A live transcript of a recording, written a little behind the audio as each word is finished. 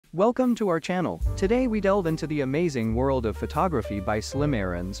Welcome to our channel. Today we delve into the amazing world of photography by Slim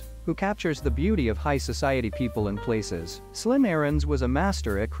Aarons, who captures the beauty of high society people and places. Slim Aarons was a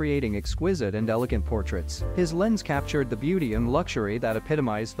master at creating exquisite and elegant portraits. His lens captured the beauty and luxury that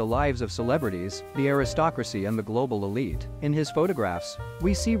epitomized the lives of celebrities, the aristocracy and the global elite. In his photographs,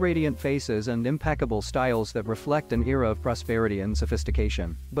 we see radiant faces and impeccable styles that reflect an era of prosperity and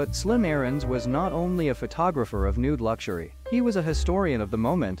sophistication. But Slim Aarons was not only a photographer of nude luxury. He was a historian of the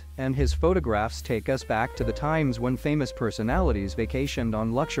moment, and his photographs take us back to the times when famous personalities vacationed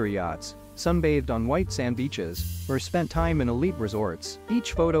on luxury yachts, sunbathed on white sand beaches, or spent time in elite resorts.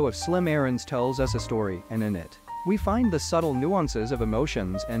 Each photo of Slim Aarons tells us a story, and in it, we find the subtle nuances of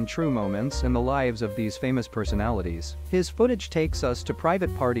emotions and true moments in the lives of these famous personalities. His footage takes us to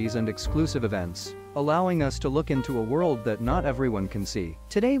private parties and exclusive events, allowing us to look into a world that not everyone can see.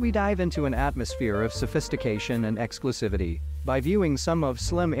 Today we dive into an atmosphere of sophistication and exclusivity. By viewing some of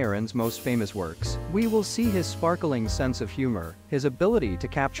Slim Aarons' most famous works, we will see his sparkling sense of humor, his ability to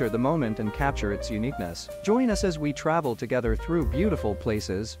capture the moment and capture its uniqueness. Join us as we travel together through beautiful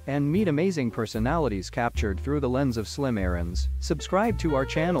places and meet amazing personalities captured through the lens of Slim Aarons. Subscribe to our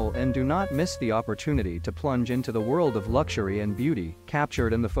channel and do not miss the opportunity to plunge into the world of luxury and beauty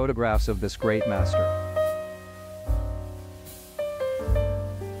captured in the photographs of this great master.